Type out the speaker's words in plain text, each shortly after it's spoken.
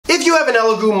If you have an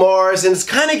Elegoo Mars and it's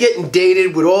kind of getting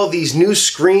dated with all these new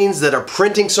screens that are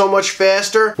printing so much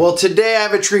faster, well, today I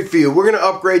have a treat for you. We're going to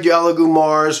upgrade your Elegoo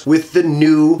Mars with the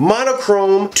new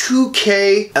monochrome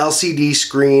 2K LCD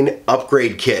screen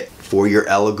upgrade kit for your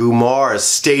Elegoo Mars.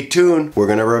 Stay tuned. We're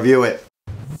going to review it.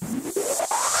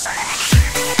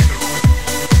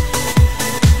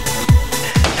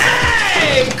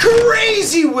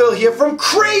 Crazy Will here from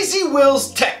Crazy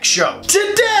Will's Tech Show.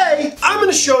 Today, I'm going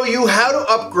to show you how to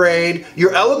upgrade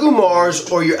your Elegoo Mars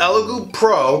or your Elegoo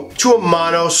Pro to a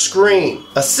mono screen.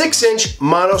 A 6-inch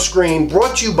mono screen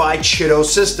brought to you by Chitu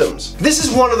Systems. This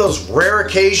is one of those rare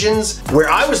occasions where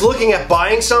I was looking at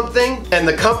buying something and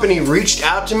the company reached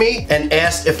out to me and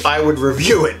asked if I would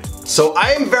review it. So I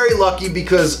am very lucky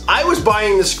because I was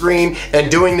buying the screen and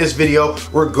doing this video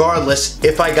regardless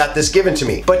if I got this given to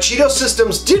me. But Chitu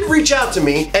Systems did reach out to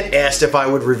me and asked if I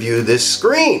would review this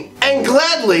screen. And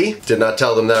gladly, did not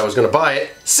tell them that I was going to buy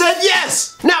it, said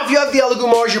yes! Now if you have the Elegoo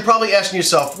Mars, you're probably asking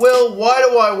yourself, Will, why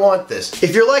do I want this?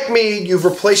 If you're like me, you've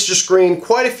replaced your screen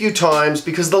quite a few times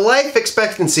because the life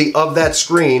expectancy of that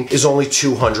screen is only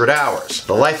 200 hours.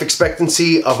 The life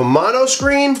expectancy of a mono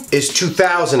screen is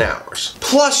 2,000 hours.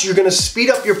 Plus, you're going to speed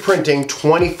up your printing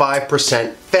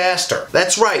 25% faster.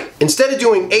 That's right. Instead of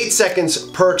doing 8 seconds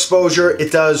per exposure,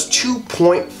 it does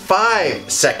 2.5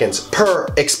 seconds per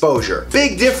exposure.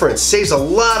 Big difference, saves a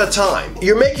lot of time.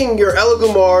 You're making your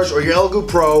Elegoo Mars or your Elegoo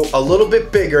Pro a little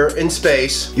bit bigger in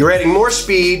space, you're adding more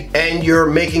speed, and you're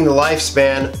making the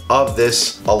lifespan of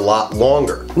this a lot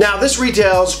longer. Now this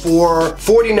retails for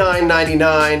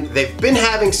 $49.99. They've been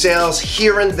having sales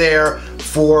here and there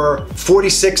for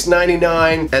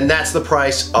 $46.99, and that's the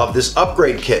price of this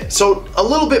upgrade kit. So a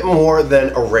little bit more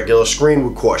than a regular screen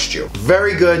would cost you.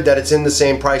 Very good that it's in the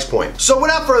same price point. So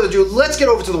without further ado, let's get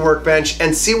over to the workbench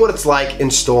and see what it's like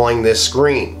installing this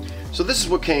screen. So this is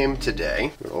what came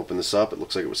today. I'm gonna open this up. It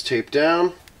looks like it was taped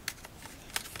down.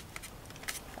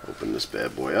 Open this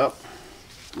bad boy up.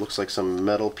 Looks like some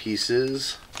metal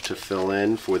pieces to fill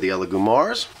in for the Elegoo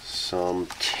Mars. Some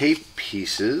tape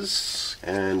pieces,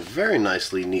 and very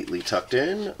nicely, neatly tucked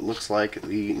in, looks like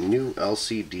the new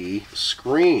LCD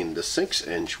screen, the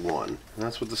 6-inch one. And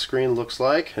that's what the screen looks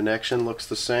like. Connection looks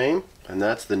the same, and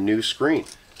that's the new screen.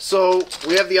 So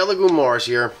we have the Elegoo Mars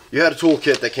here. You had a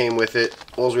toolkit that came with it.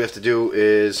 All we have to do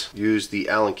is use the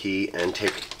Allen key and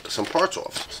take some parts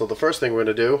off. So the first thing we're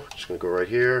going to do, just going to go right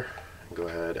here and go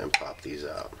ahead and pop these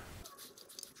out.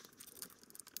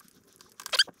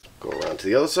 Go around to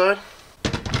the other side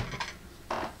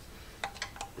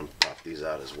and pop these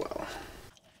out as well.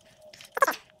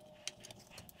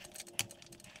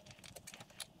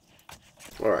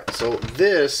 Alright, so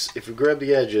this, if you grab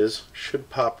the edges, should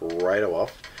pop right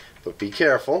off, but be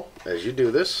careful as you do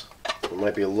this. It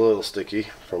might be a little sticky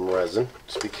from resin.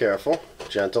 Just be careful,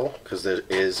 gentle, because there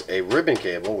is a ribbon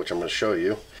cable, which I'm going to show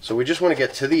you. So we just want to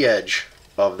get to the edge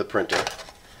of the printer.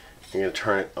 You're going to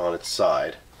turn it on its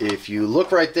side. If you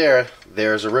look right there,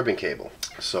 there's a ribbon cable.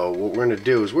 So what we're going to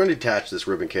do is we're going to detach this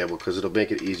ribbon cable because it'll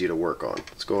make it easier to work on.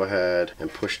 Let's go ahead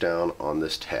and push down on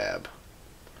this tab.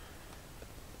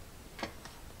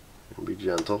 And be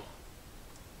gentle.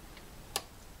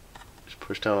 Just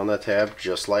push down on that tab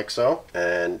just like so,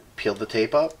 and peel the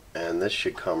tape up, and this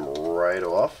should come right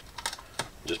off.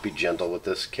 Just be gentle with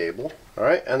this cable.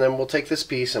 Alright, and then we'll take this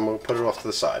piece and we'll put it off to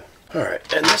the side.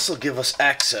 Alright, and this will give us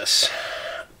access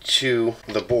to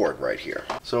the board right here.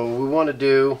 So what we want to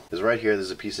do is right here there's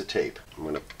a piece of tape. I'm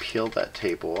going to peel that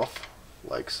tape off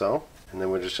like so, and then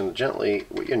we're just going to gently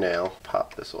with your nail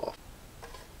pop this off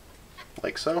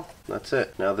like so. That's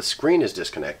it. Now the screen is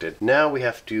disconnected. Now we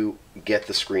have to get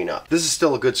the screen up. This is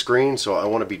still a good screen, so I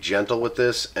want to be gentle with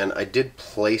this, and I did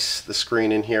place the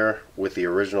screen in here with the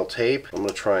original tape. I'm going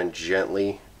to try and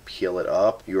gently peel it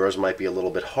up. Yours might be a little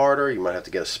bit harder. You might have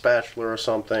to get a spatula or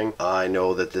something. I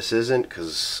know that this isn't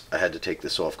because I had to take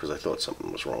this off because I thought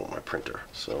something was wrong with my printer.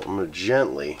 So I'm going to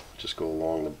gently just go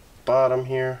along the bottom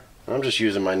here. I'm just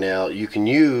using my nail. You can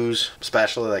use a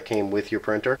spatula that came with your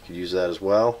printer. You can use that as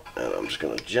well. And I'm just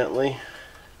going to gently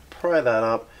pry that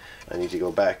up. I need to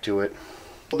go back to it.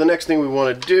 Well, the next thing we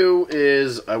want to do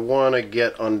is I want to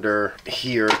get under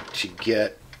here to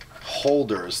get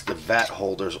holders, the vat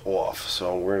holders off.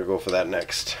 So we're going to go for that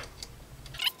next.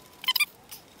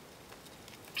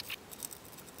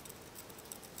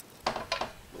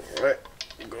 Alright,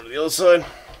 go to the other side.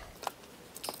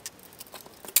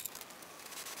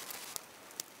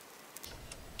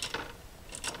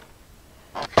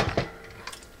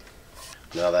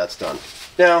 Now that's done.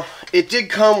 Now, it did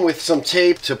come with some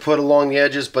tape to put along the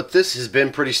edges, but this has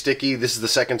been pretty sticky. This is the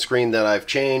second screen that I've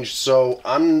changed, so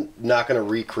I'm not going to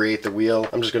recreate the wheel.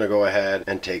 I'm just going to go ahead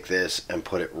and take this and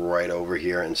put it right over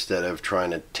here instead of trying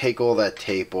to take all that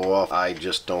tape off. I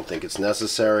just don't think it's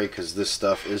necessary because this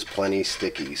stuff is plenty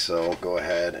sticky. So go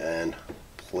ahead and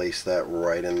place that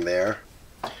right in there.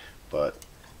 But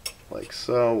like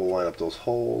so, we'll line up those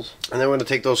holes. And then we're going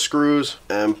to take those screws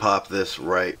and pop this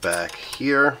right back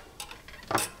here.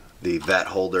 The vat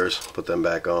holders, put them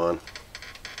back on.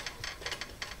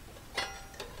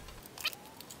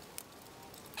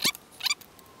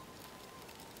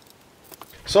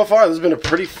 So far, this has been a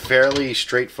pretty fairly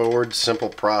straightforward, simple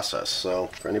process.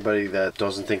 So for anybody that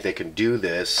doesn't think they can do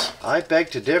this, I beg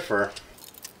to differ.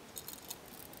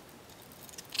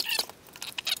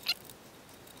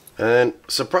 And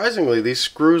surprisingly, these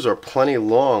screws are plenty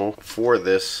long for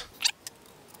this.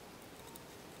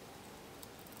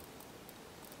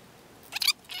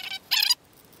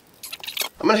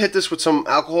 I'm going to hit this with some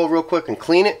alcohol real quick and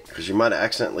clean it because you might have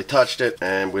accidentally touched it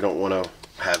and we don't want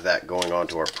to have that going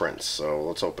onto our prints. So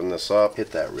let's open this up,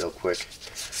 hit that real quick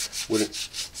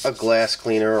with a glass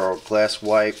cleaner or a glass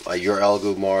wipe. Your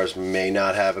Elegoo Mars may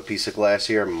not have a piece of glass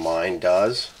here, mine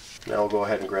does. Now we'll go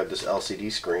ahead and grab this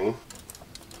LCD screen.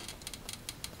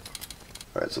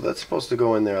 Alright, so that's supposed to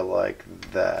go in there like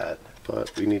that,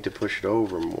 but we need to push it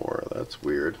over more. That's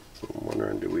weird. So I'm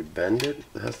wondering, do we bend it?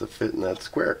 It has to fit in that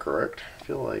square, correct? I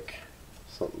feel like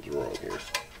something's wrong here.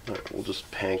 Alright, we'll just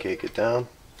pancake it down.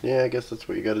 Yeah, I guess that's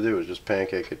what you gotta do, is just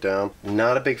pancake it down.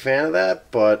 Not a big fan of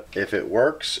that, but if it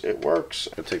works, it works.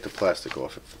 I'll take the plastic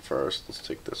off it first. Let's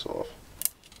take this off.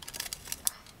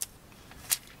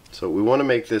 So we want to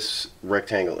make this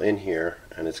rectangle in here,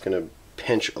 and it's gonna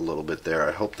pinch a little bit there.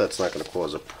 I hope that's not going to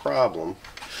cause a problem.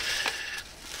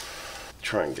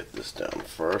 Try and get this down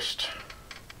first,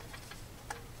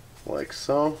 like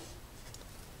so.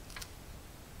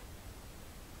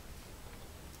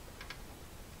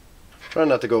 Try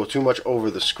not to go too much over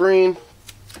the screen.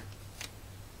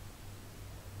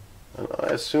 And I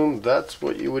assume that's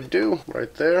what you would do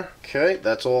right there. Okay,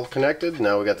 that's all connected.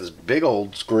 Now we got this big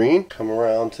old screen. Come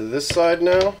around to this side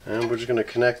now, and we're just going to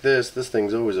connect this. This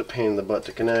thing's always a pain in the butt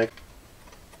to connect.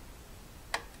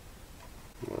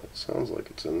 Well, it sounds like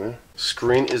it's in there.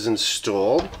 Screen is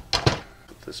installed.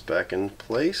 Put this back in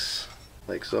place,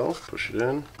 like so. Push it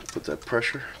in. Put that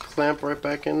pressure clamp right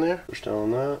back in there. Push down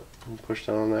on that, and push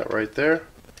down on that right there.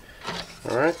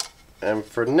 Alright, and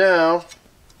for now,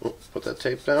 put that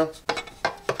tape down.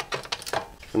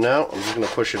 For now, I'm just going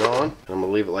to push it on, and I'm going to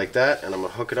leave it like that, and I'm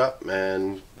going to hook it up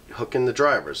and hook in the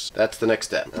drivers. That's the next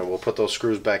step, and we'll put those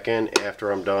screws back in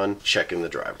after I'm done checking the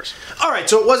drivers. Alright,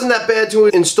 so it wasn't that bad to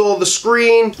install the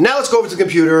screen. Now let's go over to the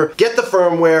computer, get the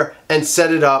firmware, and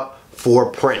set it up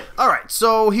for print. Alright,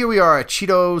 so here we are at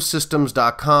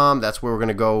ChituSystems.com. That's where we're going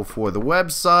to go for the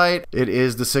website. It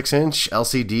is the 6-inch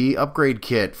LCD upgrade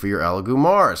kit for your Elegoo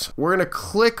Mars. We're going to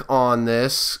click on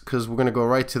this because we're going to go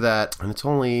right to that, and it's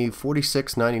only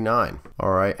 $46.99.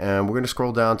 Alright, and we're going to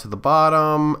scroll down to the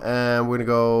bottom, and we're going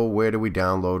to go, where do we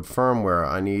download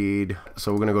firmware?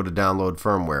 So we're going to go to download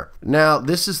firmware. Now,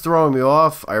 this is throwing me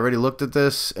off. I already looked at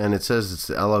this, and it says it's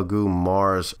the Elegoo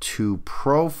Mars 2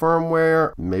 Pro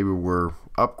firmware. Maybe we're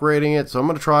upgrading it, so I'm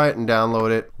going to try it and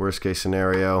download it. Worst case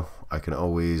scenario, I can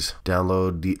always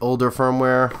download the older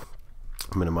firmware.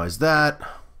 Minimize that.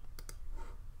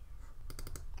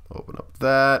 Open up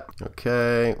that.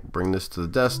 Okay, bring this to the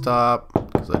desktop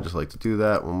because I just like to do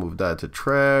that. We'll move that to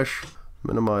trash.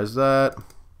 Minimize that.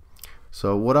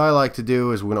 So what I like to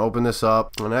do is we're going to open this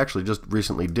up, and I actually just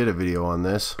recently did a video on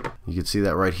this. You can see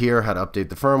that right here, how to update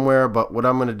the firmware. But what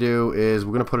I'm going to do is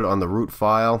we're going to put it on the root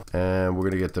file, and we're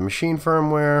going to get the machine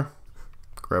firmware,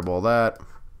 grab all that,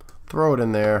 throw it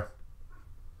in there.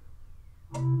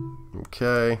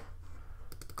 Okay,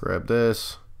 grab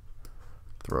this,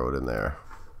 throw it in there.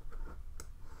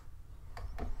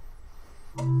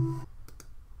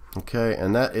 Okay,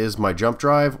 and that is my jump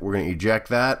drive. We're going to eject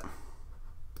that.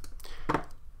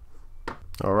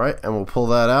 Alright, and we'll pull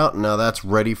that out. Now that's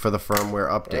ready for the firmware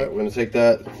update. Alright, we're going to take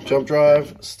that jump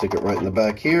drive, stick it right in the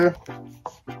back here,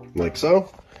 like so.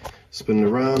 Spin it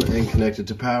around and connect it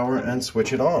to power and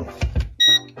switch it on.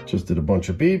 Just did a bunch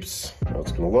of beeps. Now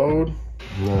it's going to load.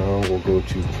 Now we'll go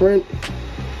to print.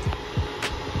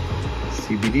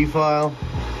 CBD file.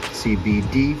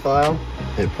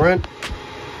 Hit print.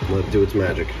 Let it do its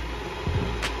magic.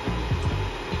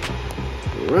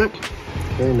 Alright.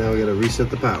 Okay, now we got to reset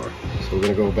the power. So we're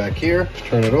going to go back here,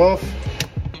 turn it off,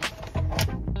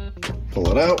 pull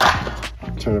it out,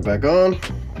 turn it back on.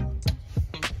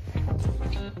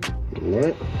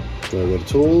 Alright, now go to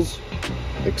tools,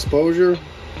 exposure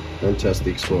and test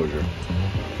the exposure.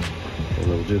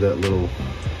 And it'll do that little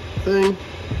thing.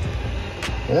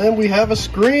 And we have a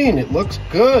screen. It looks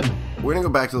good. We're gonna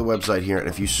go back to the website here, and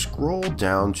if you scroll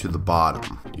down to the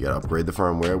bottom, you gotta upgrade the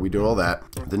firmware. We do all that.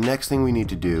 The next thing we need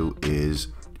to do is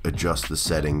adjust the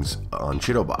settings on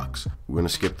CHITUBOX. We're gonna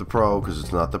skip the Pro because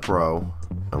it's not the Pro,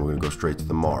 and we're gonna go straight to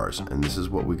the Mars. And this is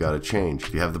what we gotta change.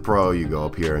 If you have the Pro, you go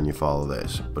up here and you follow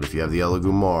this. But if you have the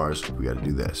Elegoo Mars, we gotta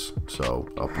do this. So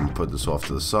I'm gonna put this off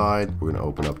to the side. We're gonna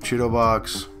open up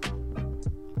CHITUBOX.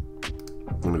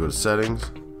 I'm gonna go to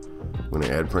settings. We're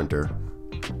gonna add printer.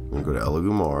 We're gonna go to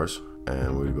Elegoo Mars,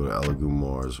 and we're gonna go to Elegoo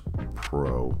Mars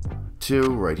Pro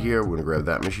 2 right here. We're gonna grab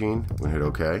that machine. We're gonna hit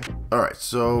OK. Alright,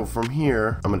 so from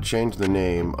here, I'm gonna change the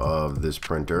name of this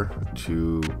printer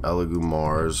to Elegoo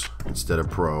Mars instead of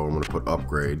Pro. I'm gonna put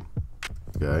upgrade.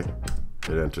 Okay.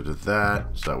 Hit enter to that,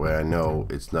 so that way I know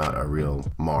it's not a real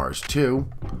Mars 2.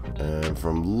 And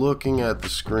from looking at the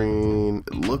screen,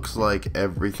 it looks like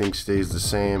everything stays the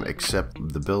same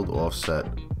except the build offset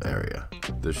area.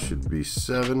 This should be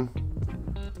 7.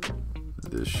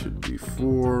 This should be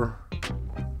 4.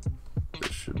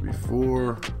 This should be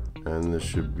 4. And this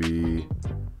should be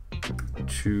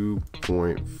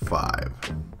 2.5.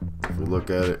 If we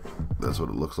look at it, that's what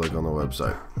it looks like on the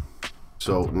website.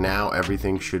 So now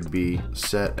everything should be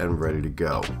set and ready to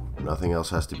go. Nothing else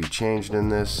has to be changed in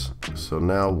this. So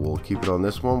now we'll keep it on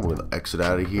this one. We'll exit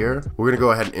out of here. We're gonna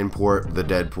go ahead and import the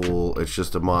Deadpool. It's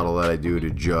just a model that I do to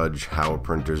judge how a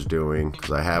printer's doing, because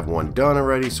I have one done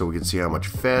already, so we can see how much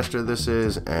faster this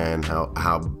is and how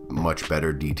much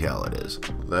better detail it is.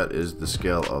 That is the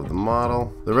scale of the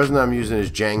model. The resin I'm using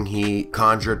is Janghe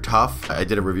Conjure Tough. I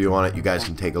did a review on it. You guys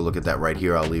can take a look at that right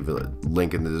here. I'll leave a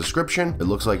link in the description. It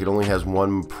looks like it only has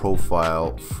one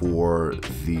profile for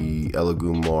the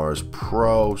Elegoo Mars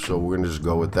Pro, so we're gonna just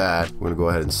go with that. We're gonna go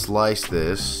ahead and slice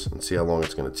this and see how long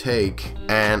it's gonna take.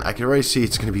 And I can already see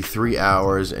it's gonna be 3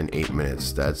 hours and 8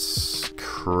 minutes. That's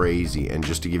crazy. And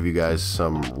just to give you guys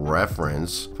some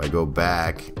reference, if I go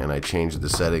back and I change the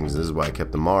settings, this is why I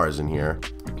kept the Mars in here.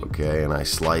 Okay, and I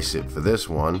slice it for this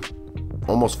one.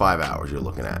 Almost 5 hours you're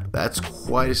looking at. That's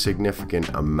quite a significant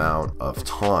amount of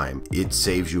time. It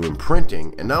saves you in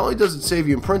printing, and not only does it save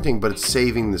you in printing, but it's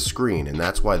saving the screen, and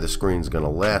that's why the screen's gonna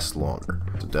last longer.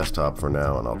 It's a desktop for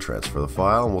now, and I'll transfer the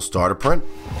file, and we'll start a print.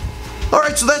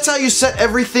 Alright, so that's how you set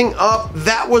everything up.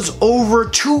 That was over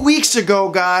 2 weeks ago,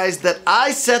 guys, that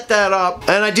I set that up,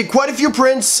 and I did quite a few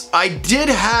prints. I did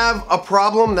have a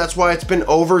problem, that's why it's been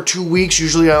over 2 weeks.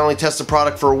 Usually I only test the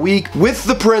product for a week, with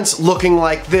the prints looking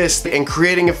like this and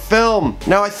creating a film.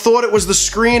 Now I thought it was the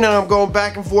screen, and I'm going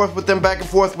back and forth with them,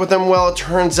 Well, it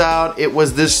turns out it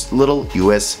was this little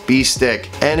USB stick,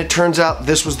 and it turns out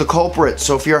this was the culprit.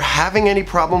 So if you're having any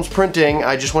problems printing,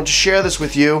 I just want to share this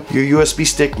with you. Your USB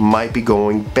stick might be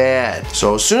going bad.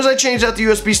 So as soon as I changed out the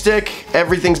USB stick,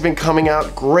 everything's been coming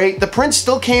out great. The print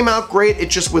still came out great, it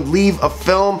just would leave a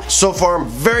film. So far I'm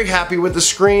very happy with the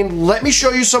screen. Let me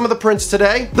show you some of the prints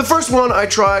today. The first one I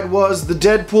tried was the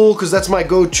Deadpool, because that's my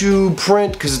go-to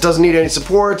print, because it doesn't need any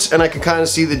supports, and I can kind of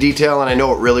see the detail, and I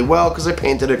know it really well because I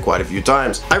painted it quite a few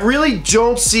times. I really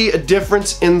don't see a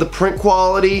difference in the print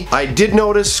quality. I did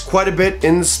notice quite a bit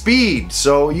in the speed,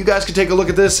 so you guys can take a look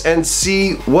at this and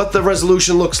see what the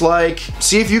resolution looks like.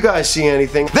 See if you guys see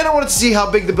anything. Then I wanted to see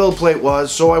how big the build plate was,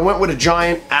 so I went with a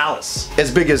giant Alice. As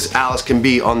big as Alice can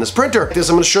be on this printer. I'm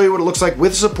going to show you what it looks like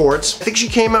with supports. I think she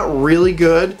came out really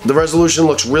good. The resolution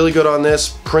looks really good on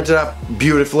this. Printed out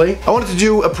beautifully. I wanted to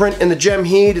do a print in the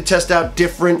Janghe to test out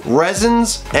different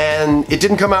resins, and it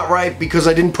didn't come out right because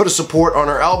I didn't put a support on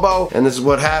her elbow, and this is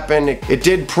what happened. It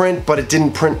did print, but it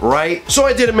didn't print right. So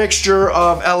I did a mixture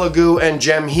of Elegoo and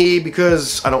Janghe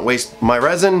because I don't waste my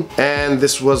resin, and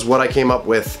this was what I came up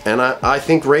with. And I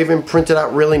think Raven printed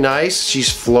out really nice.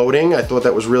 She's floating. I thought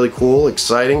that was really cool,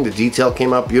 exciting. The detail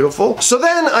came out beautiful. So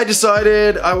then I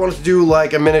decided I wanted to do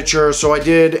like a miniature, so I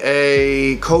did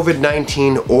a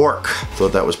COVID-19 orc.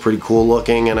 Thought that was pretty cool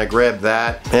looking, and I grabbed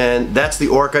that. And that's the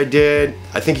orc I did.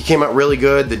 I think it came out really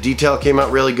good. The detail came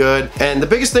out really good. And the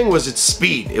biggest thing was its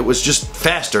speed. It was just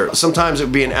faster. Sometimes it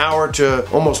would be an hour to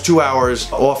almost 2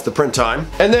 hours off the print time.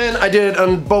 And then I did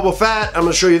on Boba Fett. I'm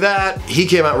gonna show you that. He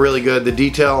came out really good. The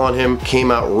detail on him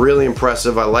came out really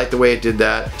impressive. I like the way it did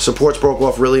that. Supports broke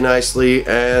off really nicely,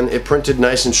 and it printed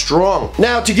nice and strong.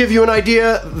 Now, to give you an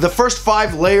idea, the first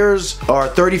 5 layers are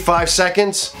 35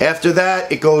 seconds. After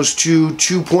that, it goes to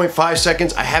 2.5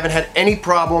 seconds. I haven't had any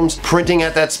problems printing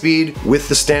at that speed with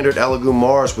the standard Elegoo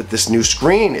Mars with this new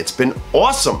screen. It's been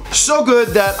awesome. So good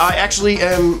that I actually actually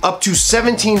am up to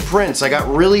 17 prints. I got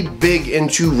really big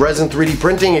into resin 3D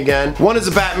printing again. One is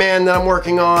a Batman that I'm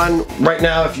working on right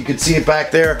now. If you could see it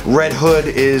back there, Red Hood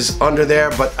is under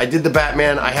there, but I did the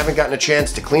Batman. I haven't gotten a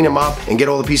chance to clean him up and get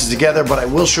all the pieces together, but I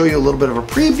will show you a little bit of a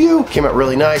preview. Came out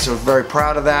really nice. I was very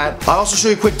proud of that. I'll also show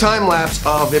you a quick time lapse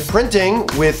of it printing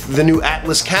with the new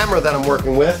Atlas camera that I'm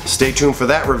working with. Stay tuned for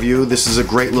that review. This is a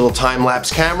great little time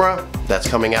lapse camera that's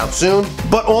coming out soon.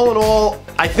 But all in all,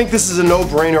 I think this is a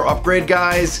no-brainer upgrade,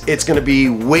 guys. It's gonna be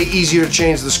way easier to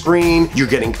change the screen. You're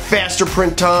getting faster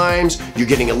print times. You're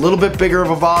getting a little bit bigger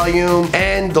of a volume,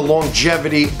 and the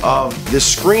longevity of this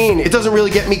screen. It doesn't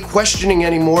really get me questioning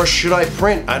anymore, should I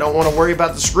print? I don't wanna worry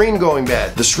about the screen going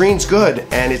bad. The screen's good,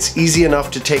 and it's easy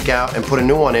enough to take out and put a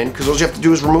new one in, because all you have to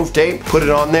do is remove tape, put it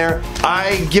on there.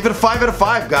 I give it a 5 out of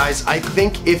 5, guys. I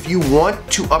think if you want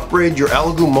to upgrade your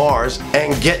Elegoo Mars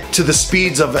and get to the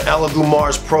speeds of an Elegoo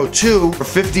Mars Pro 2 for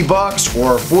 50 bucks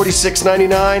or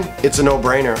 $46.99, it's a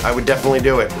no-brainer. I would definitely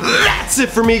do it. That's it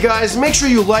for me, guys. Make sure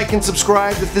you like and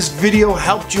subscribe if this video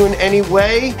helped you in any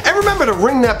way. And remember to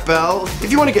ring that bell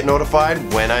if you want to get notified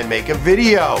when I make a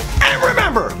video. And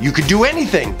remember, you could do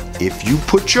anything if you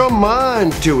put your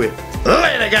mind to it.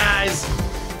 Later, guys.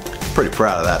 Pretty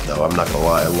proud of that, though. I'm not gonna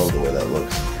lie. I love the way that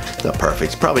looks. It's not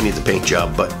perfect. Probably needs a paint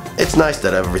job, but it's nice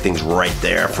that everything's right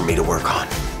there for me to work on.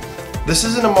 This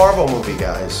isn't a Marvel movie,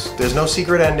 guys. There's no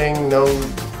secret ending, no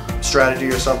strategy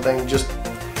or something. Just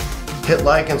hit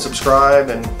like and subscribe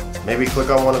and maybe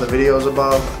click on one of the videos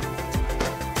above.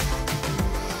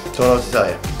 Don't know what to tell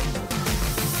you.